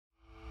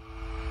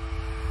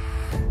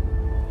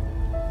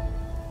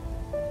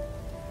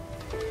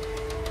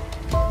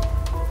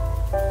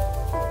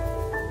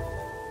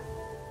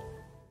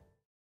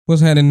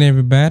What's happening,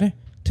 everybody?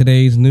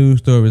 Today's news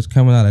story is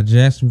coming out of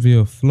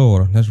Jacksonville,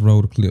 Florida. Let's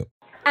roll the clip.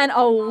 An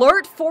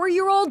alert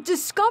 4-year-old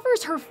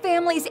discovers her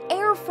family's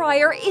air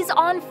fryer is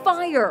on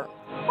fire.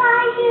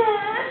 Fire!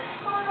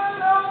 Oh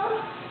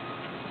no,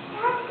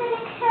 that's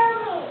gonna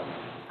kill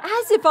me.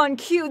 As if on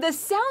cue, the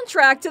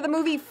soundtrack to the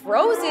movie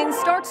Frozen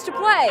starts to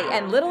play,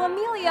 and little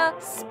Amelia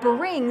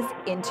springs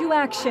into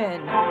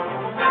action.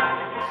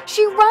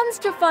 She runs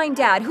to find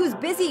Dad, who's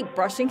busy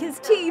brushing his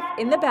teeth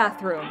in the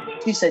bathroom.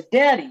 She said,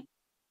 "Daddy,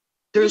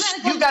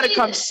 you gotta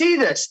come see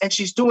this." And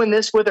she's doing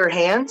this with her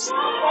hands.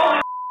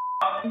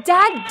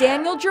 Dad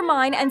Daniel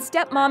Jermyn and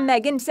stepmom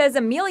Megan says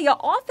Amelia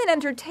often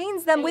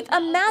entertains them with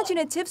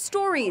imaginative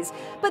stories,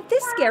 but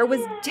this scare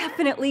was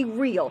definitely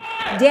real.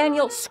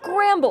 Daniel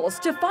scrambles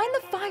to find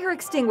the fire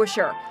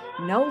extinguisher.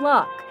 No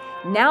luck.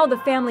 Now the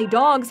family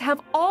dogs have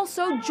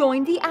also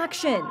joined the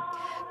action.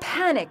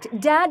 Panicked,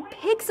 Dad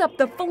picks up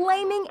the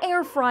flaming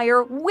air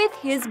fryer with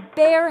his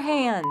bare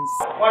hands.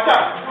 Watch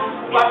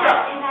out! Watch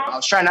out! I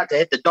was trying not to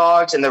hit the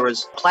dogs, and there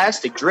was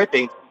plastic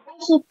dripping.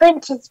 He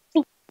burnt his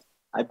feet.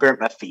 I burnt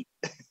my feet.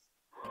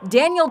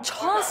 Daniel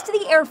tossed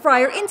the air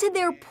fryer into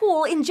their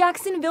pool in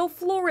Jacksonville,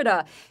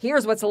 Florida.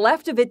 Here's what's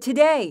left of it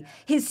today.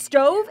 His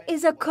stove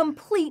is a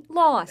complete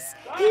loss.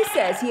 He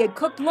says he had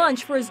cooked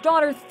lunch for his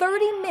daughter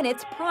 30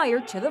 minutes prior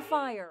to the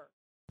fire.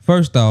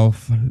 First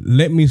off,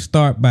 let me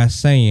start by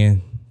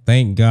saying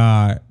thank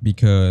God,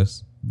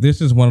 because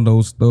this is one of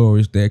those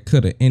stories that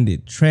could have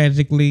ended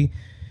tragically,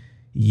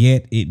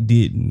 yet it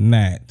did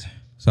not.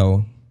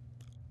 So,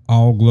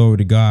 all glory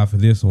to God for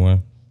this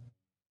one.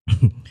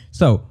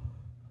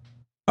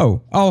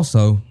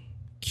 Also,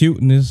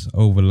 cuteness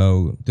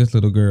overload. This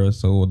little girl is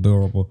so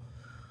adorable.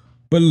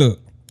 But look,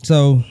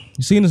 so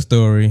you seen the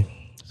story.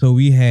 So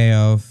we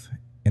have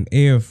an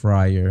air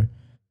fryer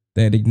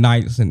that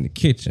ignites in the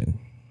kitchen.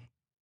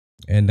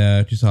 And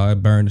you saw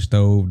it burn the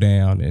stove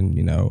down, and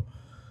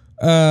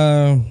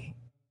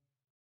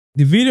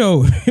the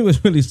video, it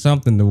was really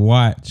something to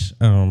watch.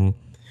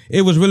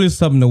 It was really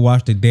something to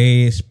watch the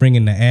dad spring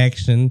into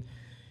action.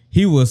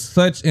 He was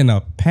such in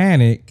a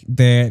panic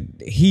that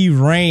he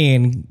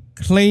ran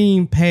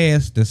clean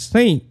past the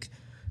sink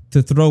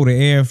to throw the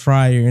air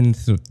fryer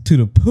into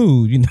the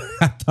pool.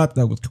 I thought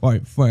that was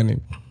quite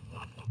funny.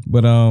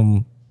 But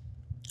I'm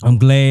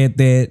glad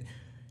that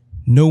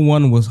no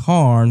one was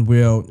harmed.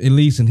 Well, at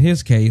least in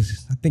his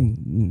case, I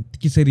think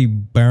he said he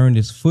burned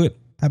his foot,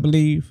 I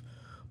believe.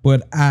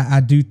 But I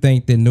do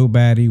think that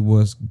nobody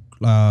was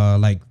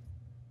like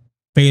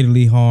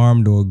fatally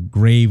harmed or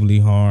gravely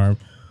harmed.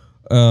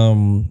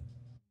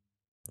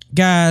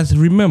 Guys,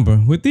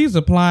 remember, with these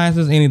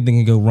appliances, anything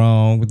can go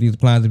wrong. With these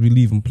appliances, if you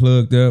leave them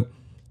plugged up,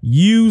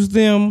 use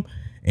them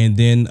and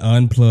then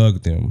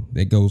unplug them.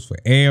 That goes for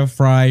air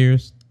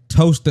fryers,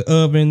 toaster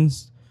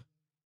ovens,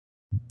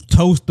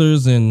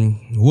 toasters, and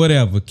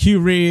whatever,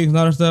 Keurigs and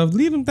all that stuff.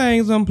 Leave them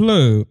things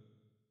unplugged.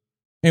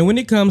 And when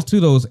it comes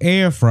to those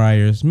air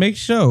fryers, make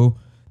sure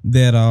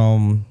that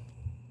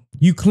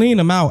you clean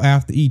them out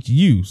after each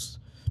use,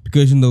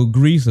 because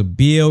grease will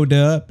build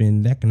up,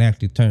 and that can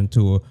actually turn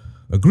into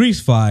a grease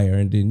fire,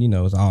 and then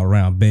it's all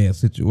around bad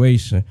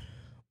situation.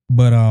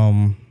 But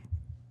I'm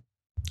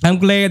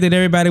glad that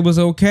everybody was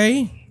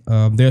okay.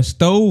 Their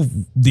stove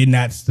did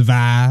not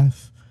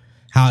survive.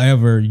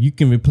 However, you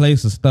can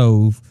replace a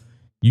stove.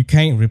 You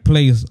can't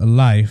replace a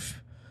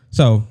life.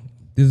 So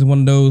this is one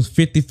of those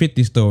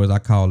 50-50 stories, I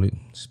call it.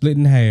 Split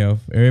in half.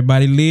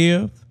 Everybody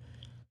lived,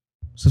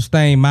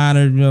 sustained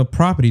minor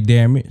property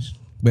damage,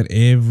 but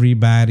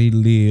everybody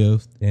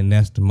lived, and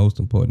that's the most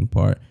important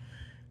part.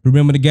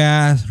 Remember the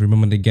guys.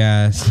 Remember,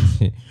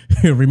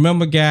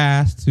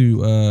 guys,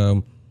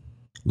 to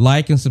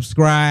like and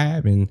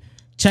subscribe and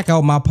check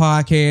out my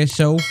podcast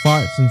show,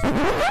 Farts and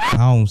I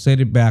don't said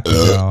it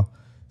backwards, y'all.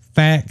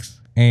 Facts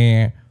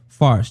and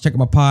Farts. Check out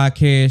my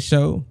podcast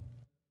show,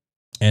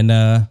 and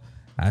I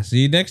see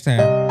you next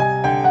time.